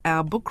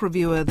Our book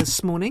reviewer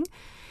this morning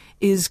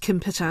is Kim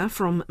Pittar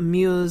from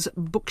Muir's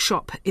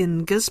Bookshop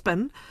in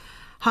Gisborne.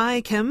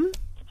 Hi, Kim.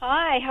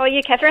 Hi, how are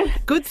you, Catherine?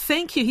 Good,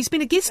 thank you. He's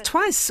been a guest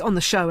twice on the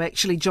show,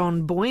 actually,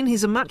 John Boyne.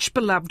 He's a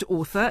much-beloved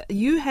author.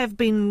 You have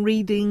been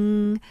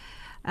reading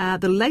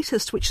the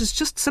latest, which is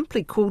just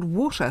simply called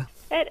Water.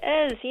 It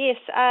is, yes.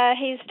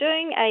 He's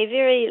doing a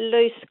very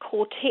loose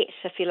quartet,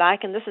 if you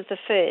like, and this is the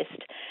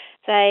first.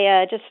 They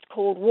are just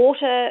called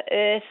Water,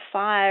 Earth,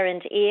 Fire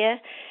and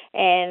Air,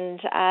 and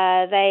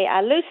they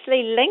are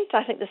loosely linked.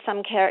 I think there's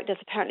some characters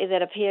apparently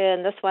that appear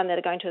in this one that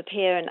are going to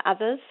appear in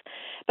others,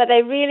 but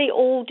they're really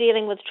all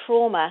dealing with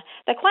trauma.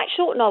 They're quite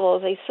short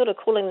novels. He's sort of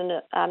calling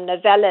them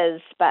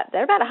novellas, but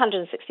they're about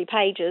 160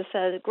 pages, so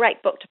it's a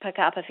great book to pick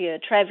up if you're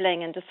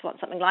travelling and just want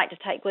something light to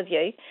take with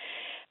you.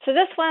 So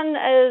this one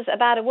is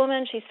about a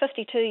woman. She's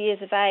 52 years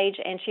of age,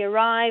 and she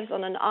arrives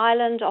on an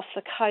island off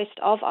the coast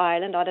of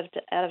Ireland, out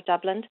of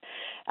Dublin.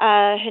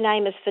 Her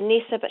name is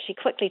Vanessa, but she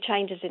quickly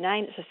changes her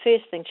name. It's the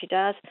first thing she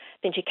does.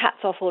 Then she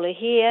cuts off all her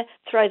hair,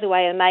 throws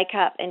away her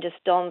makeup, and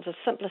just dons the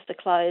simplest of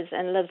clothes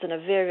and lives in a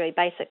very, very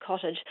basic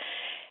cottage.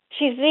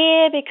 She's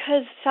there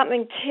because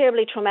something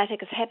terribly traumatic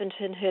has happened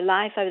in her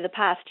life over the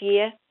past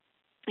year,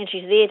 and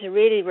she's there to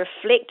really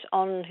reflect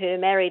on her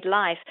married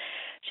life.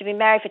 She'd been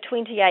married for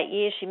 28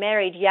 years. She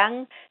married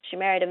young. She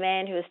married a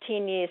man who was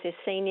 10 years her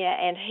senior,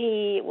 and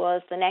he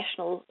was the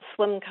national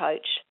swim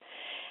coach.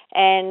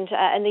 And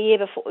in the year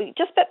before,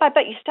 just bit by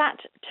bit, you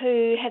start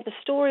to have the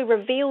story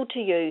revealed to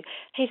you.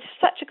 He's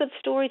such a good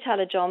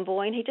storyteller, John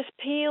Boyne. He just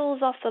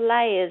peels off the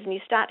layers, and you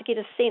start to get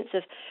a sense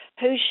of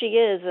who she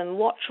is and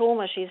what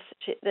trauma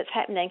that's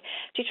happening.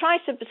 She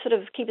tries to sort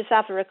of keep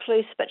herself a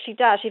recluse, but she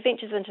does. She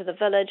ventures into the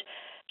village.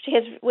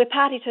 We're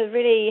party to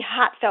really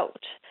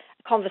heartfelt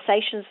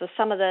conversations with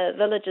some of the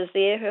villagers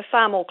there who are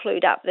far more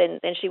clued up than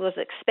she was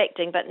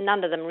expecting, but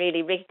none of them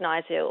really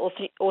recognise her, or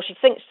she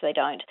thinks they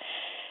don't.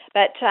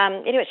 But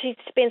anyway, she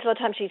spends a lot of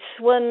time, she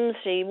swims,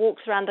 she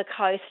walks around the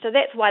coast, so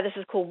that's why this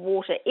is called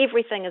Water.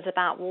 Everything is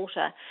about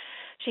water.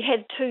 She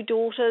had 2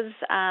 daughters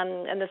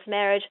in this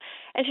marriage,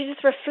 and she's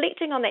just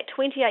reflecting on that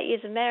 28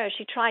 years of marriage.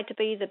 She tried to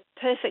be the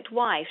perfect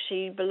wife.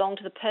 She belonged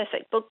to the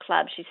perfect book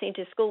club. She sent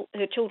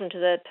her children to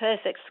the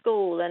perfect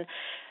school and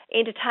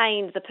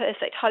entertained the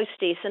perfect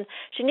hostess, and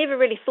she never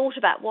really thought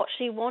about what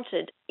she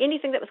wanted.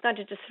 Anything that was going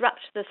to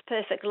disrupt this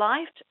perfect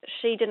life,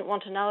 she didn't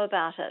want to know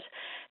about it.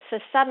 So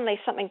suddenly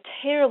something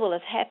terrible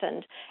has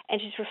happened,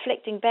 and she's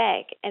reflecting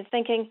back and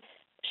thinking,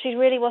 she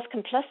really was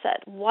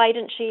complicit. Why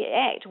didn't she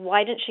act?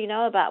 Why didn't she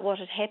know about what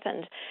had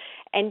happened?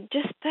 And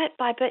just bit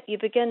by bit, you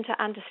begin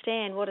to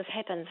understand what has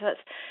happened. So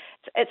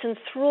it's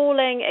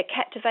enthralling. It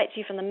captivates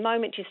you from the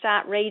moment you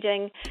start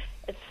reading.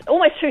 It's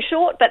almost too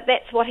short, but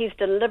that's what he's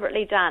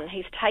deliberately done.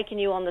 He's taken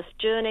you on this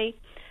journey,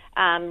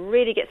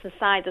 really gets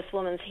inside this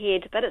woman's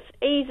head, but it's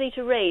easy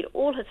to read.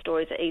 All his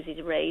stories are easy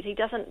to read. He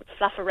doesn't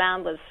fluff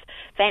around with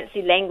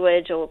fancy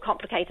language or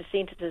complicated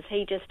sentences.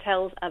 He just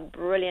tells a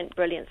brilliant,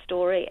 brilliant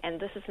story, and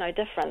this is no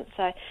different.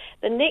 So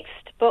the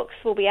next books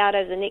will be out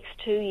over the next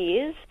 2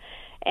 years,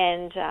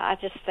 and I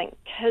just think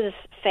his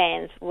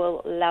fans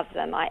will love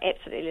them. I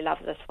absolutely love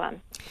this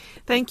one.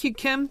 Thank you,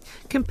 Kim.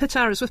 Kim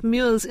Pittar is with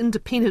Muir's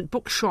independent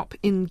bookshop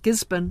in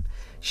Gisborne.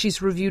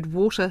 She's reviewed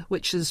Water,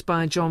 which is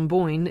by John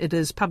Boyne. It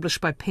is published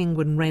by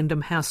Penguin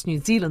Random House New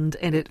Zealand,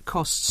 and it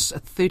costs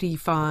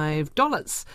 $35.